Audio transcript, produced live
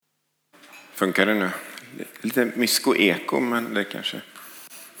Funkar det nu? Lite mysko-eko, men det kanske.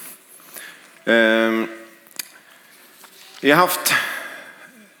 Vi har haft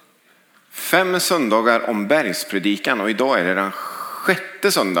 5 söndagar om Bergspredikan och idag är det den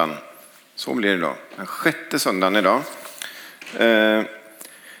 6:e söndagen. Så blir det idag. Den 6:e söndagen idag.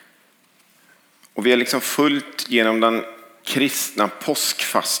 Och vi har liksom fullt genom den kristna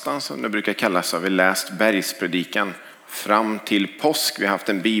påskfastan som det brukar kallas. Så har vi läst Bergspredikan fram till påsk. Vi har haft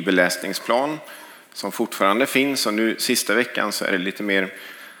en bibelläsningsplan som fortfarande finns. Och nu sista veckan så är det lite mer,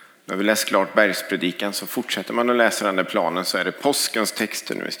 när vi läst klart Bergspredikan så fortsätter man att läsa den där planen, så är det påskens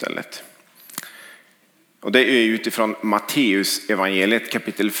texter nu istället. Och det är utifrån Matteus evangeliet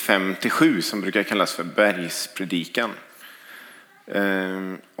kapitel 5-7 som brukar kallas för Bergspredikan.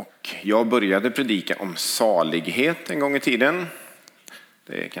 Och jag började predika om salighet en gång i tiden.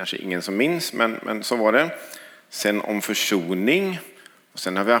 Det är kanske ingen som minns, men så var det. Sen om försoning. Och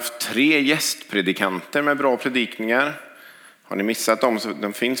sen har vi haft 3 gästpredikanter med bra predikningar. Har ni missat dem så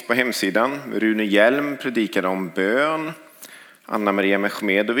de finns på hemsidan. Rune Hjelm predikade om bön. Anna-Maria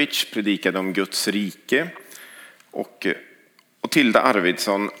Mechmedovic predikade om Guds rike. Och Tilda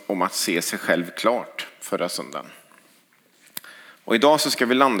Arvidsson om att se sig själv klart förra söndagen. Och idag så ska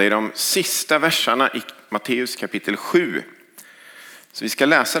vi landa i de sista verserna i Matteus kapitel 7. Så vi ska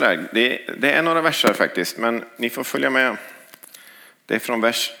läsa där. Det är några verser faktiskt, men ni får följa med. Det är från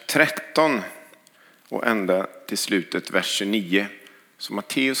vers 13 och ända till slutet vers 29. Så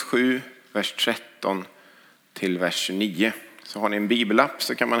Matteus 7, vers 13 till vers 29. Så har ni en bibelapp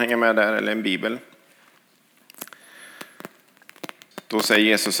så kan man hänga med där, eller en bibel. Då säger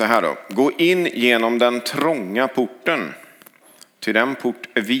Jesus så här då. Gå in genom den trånga porten. Ty den port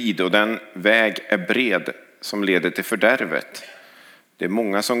är vid och den väg är bred som leder till fördärvet. Det är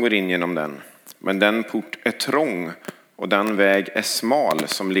många som går in genom den. Men den port är trång och den väg är smal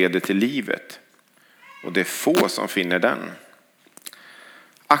som leder till livet. Och det är få som finner den.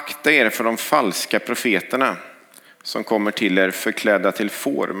 Akta er för de falska profeterna som kommer till er förklädda till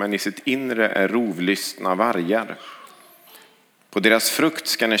får, men i sitt inre är rovlystna vargar. På deras frukt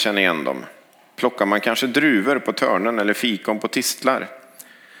ska ni känna igen dem. Plockar man kanske druvor på törnen eller fikon på tistlar,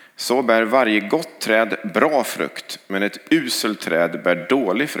 så bär varje gott träd bra frukt, men ett uselt träd bär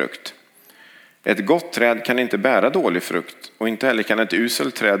dålig frukt. Ett gott träd kan inte bära dålig frukt, och inte heller kan ett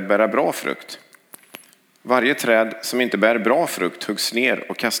uselt träd bära bra frukt. Varje träd som inte bär bra frukt huggs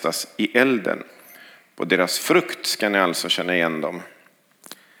ner och kastas i elden. På deras frukt ska ni alltså känna igen dem.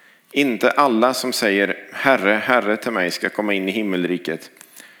 Inte alla som säger Herre, Herre till mig ska komma in i himmelriket,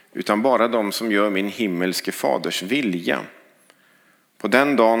 utan bara de som gör min himmelske faders vilja. På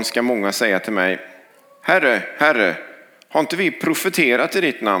den dagen ska många säga till mig, Herre, Herre, har inte vi profeterat i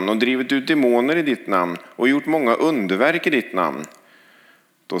ditt namn och drivit ut demoner i ditt namn och gjort många underverk i ditt namn?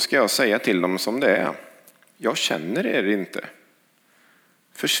 Då ska jag säga till dem som det är. Jag känner er inte.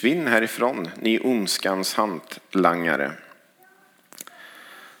 Försvinn härifrån, ni ondskans hantlangare.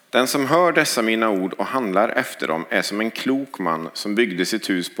 Den som hör dessa mina ord och handlar efter dem är som en klok man som byggde sitt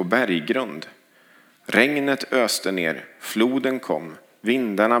hus på berggrund. Regnet öste ner, floden kom,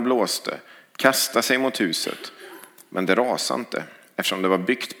 vindarna blåste, kastade sig mot huset. Men det rasade inte, eftersom det var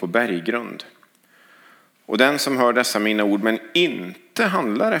byggt på berggrund. Och den som hör dessa mina ord men inte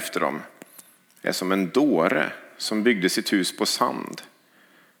handlar efter dem är som en dåre som byggde sitt hus på sand.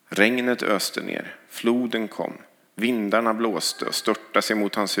 Regnet öste ner, floden kom, vindarna blåste och störtade sig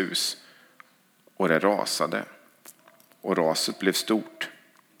mot hans hus. Och det rasade, och raset blev stort.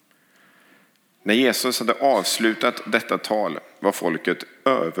 När Jesus hade avslutat detta tal var folket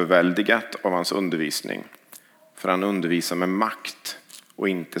överväldigat av hans undervisning. För han undervisar med makt och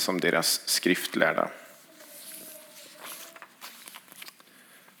inte som deras skriftlärda.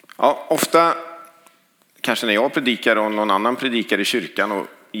 Ja, ofta, kanske när jag predikar och någon annan predikar i kyrkan och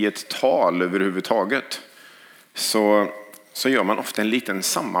i ett tal överhuvudtaget, så gör man ofta en liten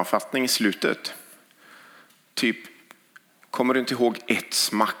sammanfattning i slutet. Typ, kommer du inte ihåg ett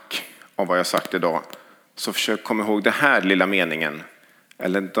smack av vad jag sagt idag, så försök komma ihåg den här lilla meningen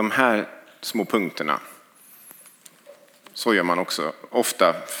eller de här små punkterna. Så gör man också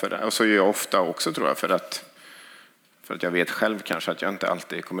ofta, och så gör jag ofta också tror jag, för att jag vet själv kanske att jag inte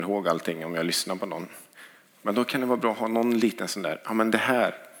alltid kommer ihåg allting om jag lyssnar på någon. Men då kan det vara bra att ha någon liten sån där, ja men det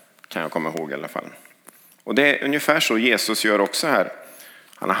här kan jag komma ihåg i alla fall. Och det är ungefär så Jesus gör också här.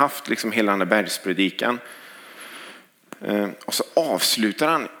 Han har haft liksom hela den här bergspredikan. Och så avslutar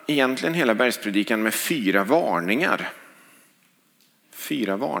han egentligen hela bergspredikan med 4 varningar.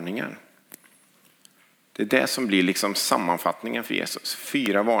 4 varningar. Det är det som blir liksom sammanfattningen för Jesus.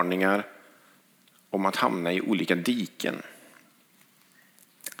 4 varningar om att hamna i olika diken.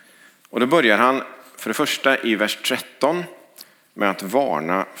 Och då börjar han för det första i vers 13 med att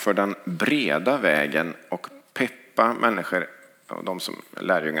varna för den breda vägen och peppa människor, och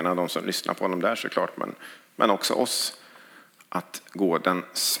lärjungarna, de som lyssnar på honom där såklart, men också oss, att gå den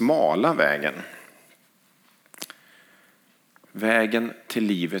smala vägen. Vägen till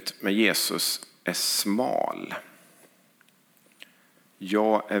livet med Jesus är smal.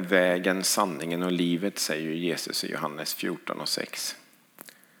 Jag är vägen, sanningen och livet, säger Jesus i Johannes 14:6.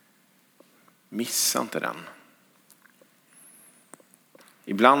 Missa inte den.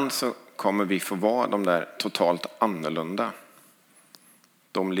 Ibland så kommer vi få vara de där totalt annorlunda.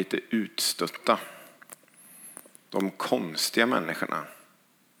 De lite utstötta. De konstiga människorna.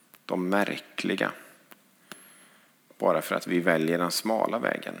 De märkliga. Bara för att vi väljer den smala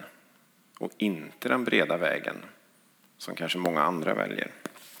vägen. Och inte den breda vägen. Som kanske många andra väljer.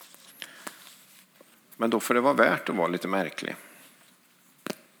 Men då får det vara värt att vara lite märklig.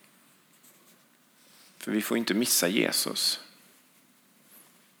 För vi får inte missa Jesus.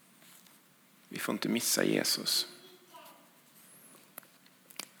 Vi får inte missa Jesus.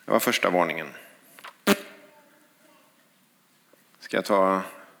 Det var första varningen. Ska jag ta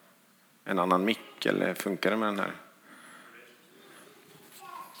en annan mick eller funkar det med den här?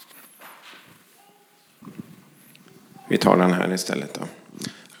 Vi tar den här istället då.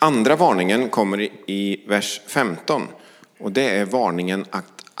 Andra varningen kommer i vers 15. Och det är varningen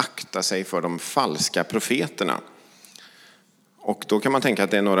att akta sig för de falska profeterna. Och då kan man tänka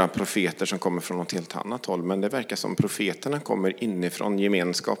att det är några profeter som kommer från något helt annat håll. Men det verkar som profeterna kommer inifrån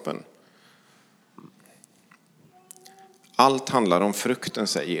gemenskapen. Allt handlar om frukten,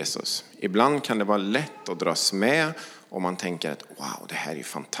 säger Jesus. Ibland kan det vara lätt att dras med om man tänker att wow, det här är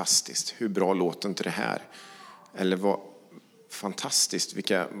fantastiskt. Hur bra låter inte det här? Eller vad fantastiskt,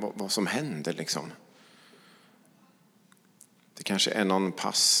 vad som händer liksom. Det kanske är någon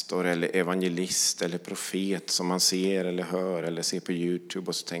pastor eller evangelist eller profet som man ser eller hör eller ser på YouTube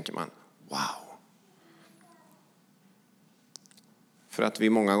och så tänker man wow. För att vi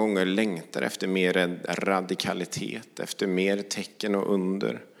många gånger längtar efter mer radikalitet, efter mer tecken och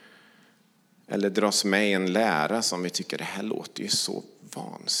under. Eller dras med i en lära som vi tycker det här låter ju så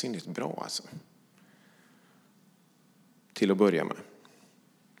vansinnigt bra alltså. Till att börja med.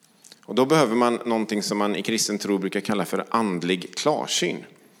 Och då behöver man någonting som man i kristen tro brukar kalla för andlig klarsyn.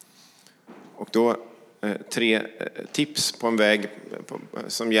 Och då 3 tips på en väg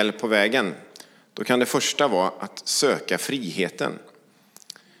som hjälp på vägen. Då kan det första vara att söka friheten.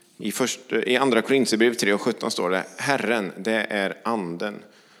 I andra Korinthierbrevet 3:17 står det: Herren, det är anden.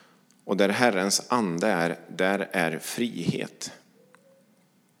 Och där Herrens ande är, där är frihet.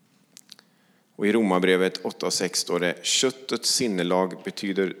 Och i Romarbrevet 8:6 står det: köttets sinnelag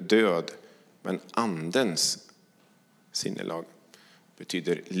betyder död, men andens sinnelag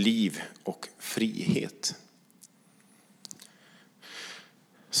betyder liv och frihet.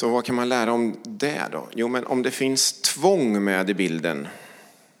 Så vad kan man lära om det då? Jo, men om det finns tvång med i bilden,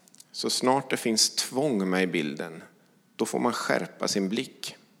 så snart det finns tvång med i bilden, då får man skärpa sin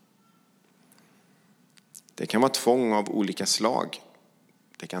blick. Det kan vara tvång av olika slag.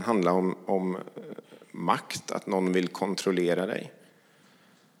 Det kan handla om makt, att någon vill kontrollera dig.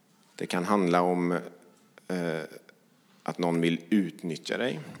 Det kan handla om att någon vill utnyttja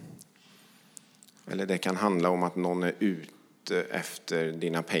dig. Eller det kan handla om att någon är ute efter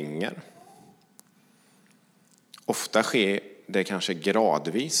dina pengar. Ofta sker det kanske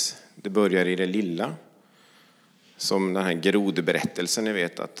gradvis. Det börjar i det lilla. Som den här grodberättelsen, ni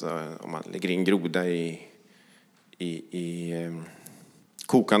vet att om man lägger in groda i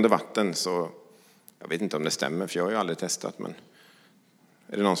kokande vatten, så jag vet inte om det stämmer för jag har ju aldrig testat, men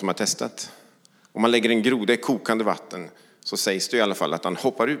är det någon som har testat? Om man lägger en groda i kokande vatten så sägs det i alla fall att han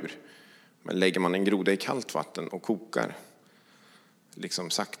hoppar ur. Men lägger man en groda i kallt vatten och kokar liksom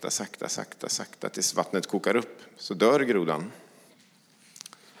sakta tills vattnet kokar upp, så dör grodan.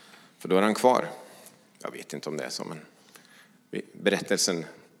 För då är han kvar. Jag vet inte om det är så, men berättelsen,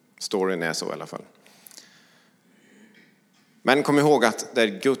 storyn är så i alla fall. Men kom ihåg att där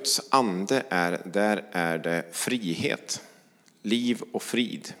Guds ande är, där är det frihet, liv och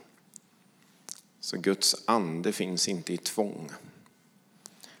frid. Så Guds ande finns inte i tvång.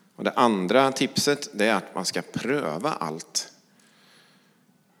 Och det andra tipset, det är att man ska pröva allt.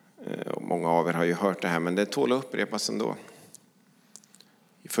 Och många av er har ju hört det här, men det tål att upprepas ändå.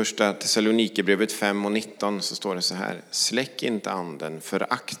 I första Thessalonikerbrevet 5:19 så står det så här: släck inte anden,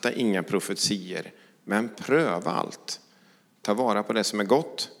 förakta inga profetier, men pröva allt. Ta vara på det som är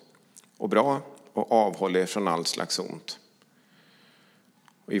gott och bra och avhåll er från all slags ont.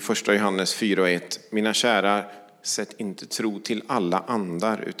 Och i första Johannes 4:1: mina kära, sätt inte tro till alla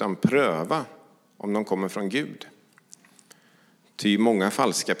andar, utan pröva om de kommer från Gud. Ty många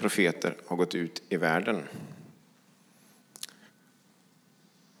falska profeter har gått ut i världen.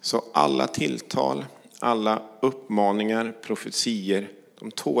 Så alla tilltal, alla uppmaningar, profetier,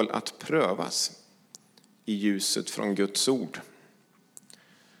 de tål att prövas i ljuset från Guds ord.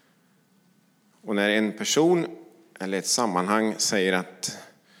 Och när en person eller ett sammanhang säger att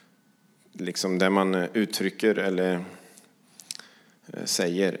liksom det man uttrycker eller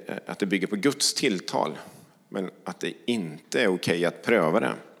säger att det bygger på Guds tilltal, men att det inte är okej att pröva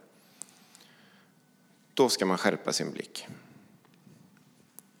det, då ska man skärpa sin blick.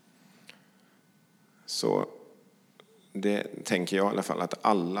 Så det tänker jag i alla fall, att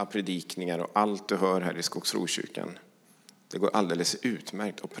alla predikningar och allt du hör här i Skogsrokyrkan, det går alldeles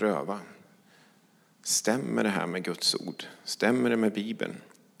utmärkt att pröva. Stämmer det här med Guds ord? Stämmer det med Bibeln?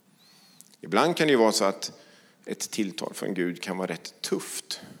 Ibland kan det ju vara så att ett tilltal från Gud kan vara rätt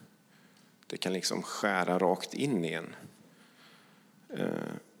tufft. Det kan liksom skära rakt in i en.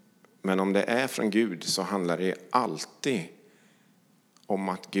 Men om det är från Gud så handlar det alltid om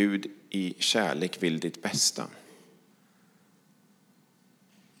att Gud i kärlek vill ditt bästa.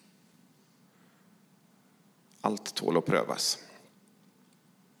 Allt tål att prövas.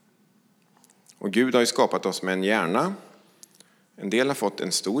 Och Gud har ju skapat oss med en hjärna. En del har fått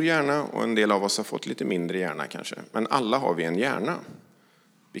en stor hjärna och en del av oss har fått lite mindre hjärna kanske. Men alla har vi en hjärna.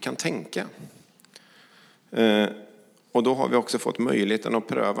 Vi kan tänka. Och då har vi också fått möjligheten att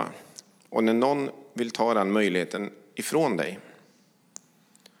pröva. Och när någon vill ta den möjligheten ifrån dig,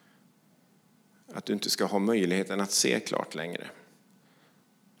 att du inte ska ha möjligheten att se klart längre,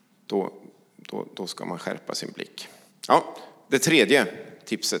 då ska man skärpa sin blick. Ja, det tredje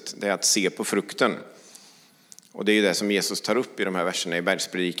tipset, det är att se på frukten. Och det är det som Jesus tar upp i de här verserna i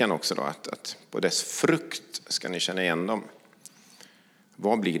Bergspredikan också då, att på dess frukt ska ni känna igen dem.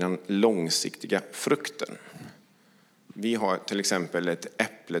 Vad blir den långsiktiga frukten? Vi har till exempel ett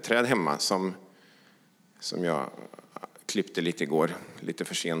äppleträd hemma som jag klippte lite igår, lite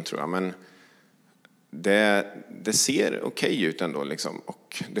för sent tror jag, men det ser okej ut ändå liksom,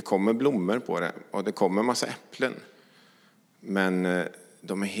 och det kommer blommor på det och det kommer massa äpplen. Men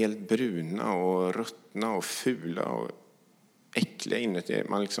de är helt bruna och ruttna och fula och äckliga inuti.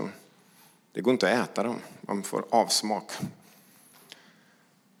 Det går inte att äta dem. Man får avsmak.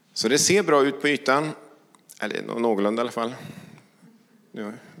 Så det ser bra ut på ytan. Eller någorlunda i alla fall.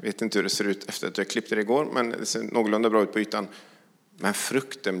 Jag vet inte hur det ser ut efter att jag klippte det igår. Men det ser någorlunda bra ut på ytan. Men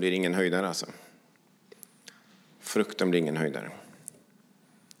frukten blir ingen höjdare alltså. Frukten blir ingen höjdare.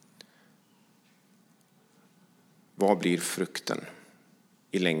 Vad blir frukten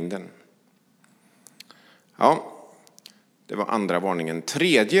i längden? Ja, det var andra varningen.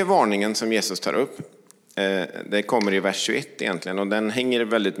 Tredje varningen som Jesus tar upp, det kommer i vers 21 egentligen. Och den hänger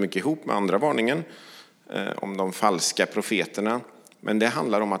väldigt mycket ihop med andra varningen om de falska profeterna. Men det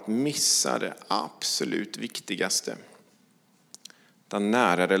handlar om att missa det absolut viktigaste. Den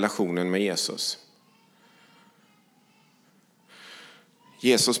nära relationen med Jesus.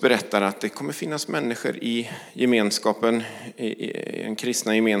 Jesus berättar att det kommer finnas människor i gemenskapen, i den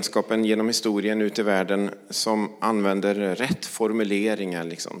kristna gemenskapen genom historien ut i världen som använder rätt formuleringar.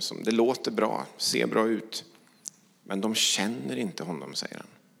 Liksom, som det låter bra, ser bra ut. Men de känner inte honom, säger han.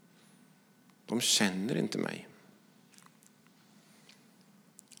 De känner inte mig.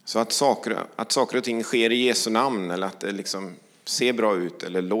 Så att saker och ting sker i Jesu namn eller att det liksom ser bra ut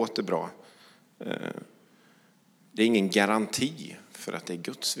eller låter bra. Det är ingen garanti för att det är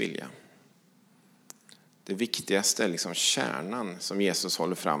Guds vilja. Det viktigaste, liksom kärnan som Jesus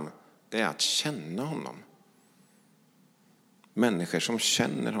håller fram, det är att känna honom. Människor som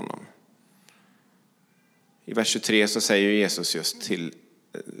känner honom. I vers 23 så säger Jesus just till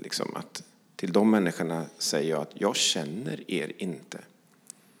de människorna säger jag att jag känner er inte.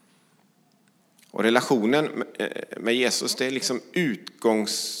 Och relationen med Jesus, det är liksom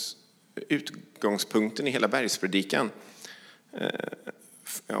utgångspunkten i hela Bergspredikan.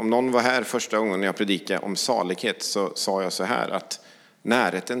 Om någon var här första gången jag predikade om salighet så sa jag så här att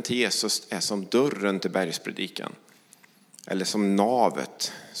närheten till Jesus är som dörren till Bergspredikan. Eller som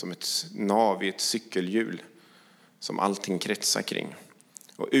navet, som ett nav i ett cykelhjul som allting kretsar kring.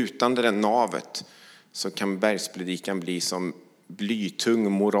 Och utan det där navet så kan Bergspredikan bli som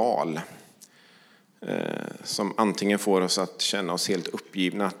blytung moral. Som antingen får oss att känna oss helt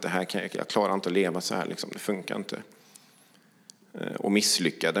uppgivna, att det här jag klarar inte att leva så här, liksom, det funkar inte. Och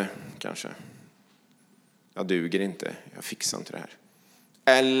misslyckade kanske. Jag duger inte, jag fixar inte det här.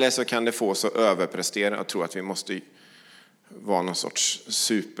 Eller så kan det få oss att överprestera och tro att vi måste vara någon sorts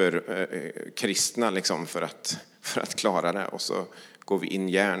superkristna liksom, för att för att klara det. Och så går vi in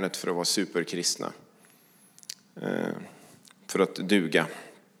järnet för att vara superkristna. För att duga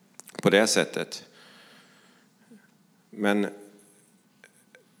på det sättet. Men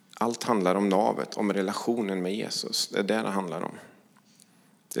allt handlar om navet, om relationen med Jesus. Det är det handlar om.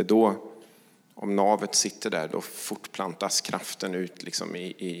 Det är då, om navet sitter där, då fortplantas kraften ut liksom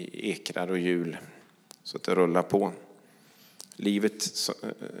i ekrar och hjul. Så att det rullar på.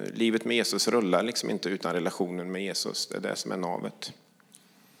 Livet med Jesus rullar liksom inte utan relationen med Jesus. Det är det som är navet.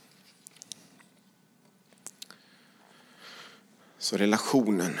 Så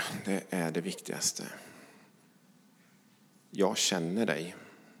relationen, det är det viktigaste. Jag känner dig,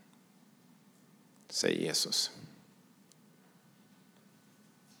 säger Jesus.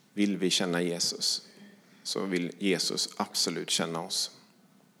 Vill vi känna Jesus, så vill Jesus absolut känna oss.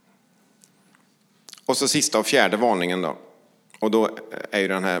 Och så sista och fjärde varningen då. Och då är ju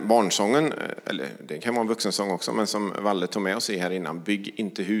den här barnsången, eller det kan vara en vuxensång också, men som Valle tog med oss i här innan. Bygg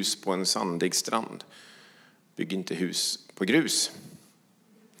inte hus på en sandig strand. Bygg inte hus på grus.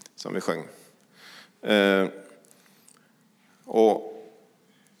 Som vi sjöng. Och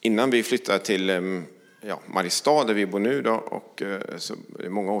innan vi flyttade till Mariestad där vi bor nu då, och så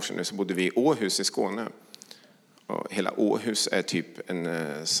många år sedan nu, så bodde vi i Åhus i Skåne. Och hela Åhus är typ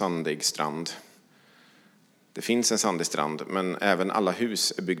en sandig strand. Det finns en sandig strand, men även alla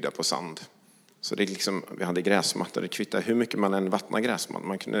hus är byggda på sand. Så det är liksom, vi hade gräsmattor, det kvittar hur mycket man än vattnar gräsmattan.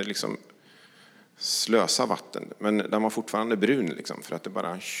 Man kunde liksom slösa vatten, men den var fortfarande brun liksom, för att det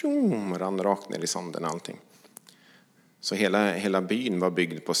bara rann rakt ner i sanden och allting. Så hela byn var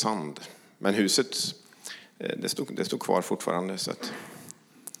byggd på sand. Men huset, det stod kvar fortfarande.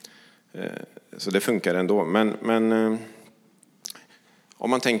 Så det funkar ändå. Men om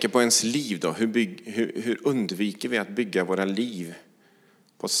man tänker på ens liv då. Hur undviker vi att bygga våra liv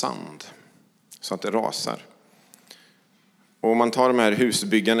på sand? Så att det rasar. Och om man tar de här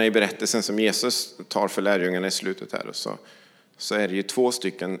husbyggarna i berättelsen som Jesus tar för lärjungarna i slutet här. Så är det ju 2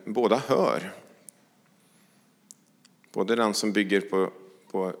 stycken, båda hör. Både den som bygger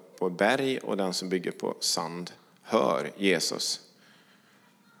på berg och den som bygger på sand hör Jesus.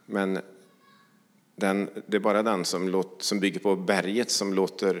 Men det är bara den som bygger på berget som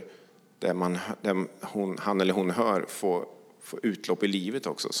låter han eller hon hör få utlopp i livet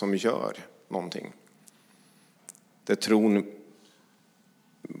också. Som gör någonting. Där tron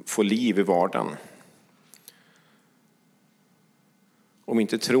får liv i vardagen. Om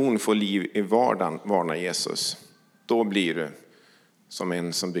inte tron får liv i vardagen, varnar Jesus. Då blir det som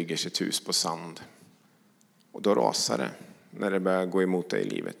en som bygger sitt hus på sand. Och då rasar det när det börjar gå emot dig i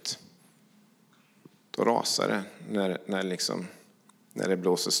livet. Då rasar det när det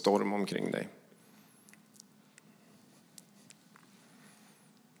blåser storm omkring dig.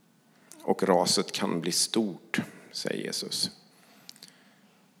 Och raset kan bli stort, säger Jesus.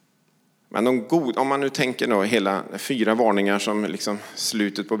 Men om man nu tänker då hela 4 varningar som liksom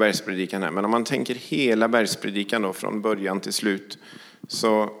slutet på Bergspredikan här. Men om man tänker hela Bergspredikan då från början till slut.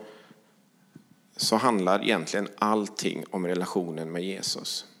 Så handlar egentligen allting om relationen med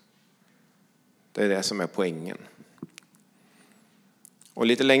Jesus. Det är det som är poängen. Och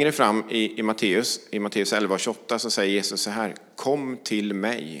lite längre fram i Matteus 11:28 så säger Jesus så här. Kom till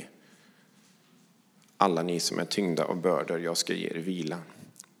mig. Alla ni som är tyngda av bördor, jag ska ge er vila.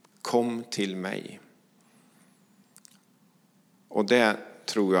 Kom till mig. Och det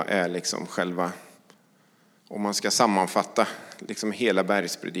tror jag är liksom själva, om man ska sammanfatta liksom hela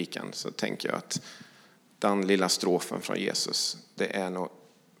Bergspredikan, så tänker jag att den lilla strofen från Jesus, det är nog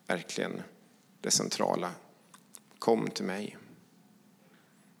verkligen det centrala. Kom till mig.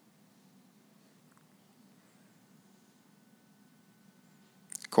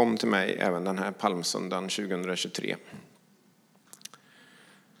 Kom till mig även den här palmsöndagen 2023.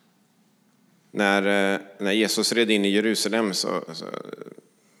 När Jesus red in i Jerusalem så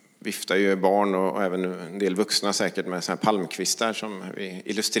viftar ju barn och även en del vuxna säkert med såna här palmkvistar som vi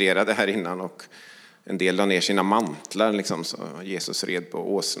illustrerade här innan. Och en del la ner sina mantlar liksom, så Jesus red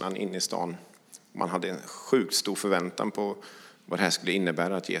på åsnan in i stan. Man hade en sjukt stor förväntan på vad det här skulle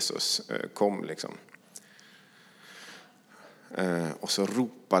innebära att Jesus kom liksom. Och så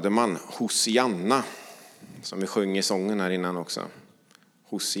ropade man Hosianna, som vi sjöng i sången här innan också.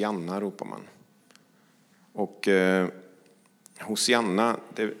 Hosianna ropar man. Och Hosianna,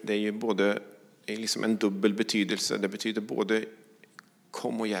 det är ju både, det är liksom en dubbel betydelse. Det betyder både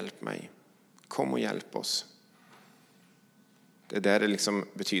kom och hjälp mig. Kom och hjälp oss. Det där det liksom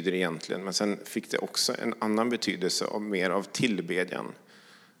betyder egentligen. Men sen fick det också en annan betydelse av mer av tillbedjan.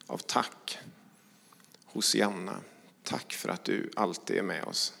 Av tack. Hosianna. Tack för att du alltid är med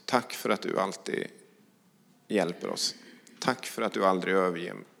oss. Tack för att du alltid hjälper oss. Tack för att du aldrig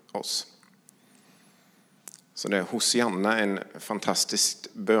överger oss. Så det är Hosianna, en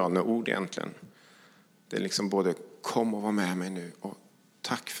fantastiskt böneord egentligen. Det är liksom både kom och var med mig nu och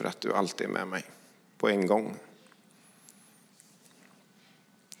tack för att du alltid är med mig på en gång.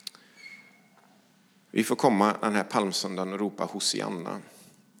 Vi får komma den här palmsöndagen och ropa Hosianna.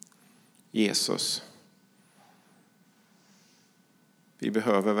 Jesus. Vi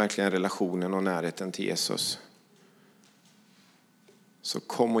behöver verkligen relationen och närheten till Jesus. Så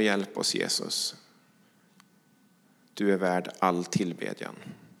kom och hjälp oss, Jesus. Du är värd all tillbedjan.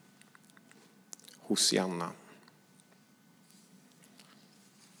 Hosianna.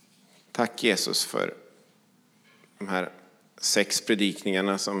 Tack Jesus för de här 6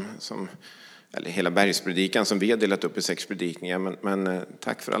 predikningarna eller hela Bergspredikan som vi har delat upp i 6 predikningar. Men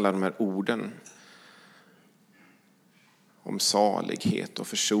tack för alla de här orden. Om salighet och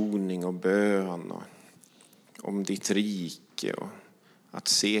försoning och bön. Och om ditt rike och att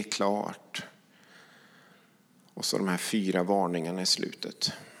se klart. Och så de här 4 varningarna i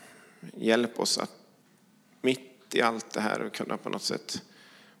slutet. Hjälp oss att mitt i allt det här kunna på något sätt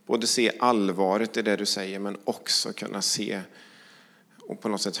både se allvaret i det du säger men också kunna se och på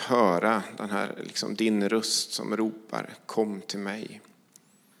något sätt höra den här liksom din röst som ropar kom till mig.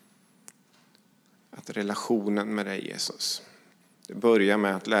 Att relationen med dig Jesus. Det börjar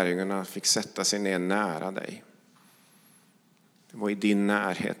med att lärjungarna fick sätta sig ner nära dig. Det var i din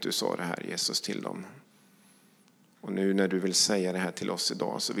närhet du sa det här Jesus till dem. Och nu när du vill säga det här till oss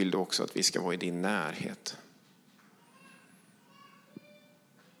idag så vill du också att vi ska vara i din närhet.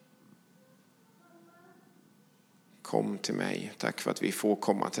 Kom till mig. Tack för att vi får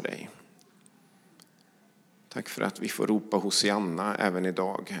komma till dig. Tack för att vi får ropa Hosianna även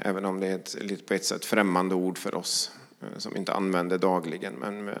idag. Även om det är på ett sätt främmande ord för oss som inte använder dagligen.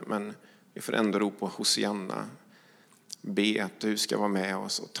 Men vi får ändå ropa Hosianna. Be att du ska vara med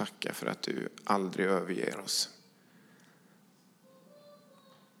oss och tacka för att du aldrig överger oss.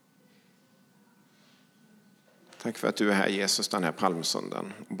 Tack för att du är här Jesus den här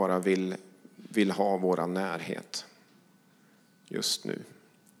palmsöndagen och bara vill ha våra närhet just nu.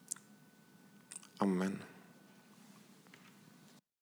 Amen.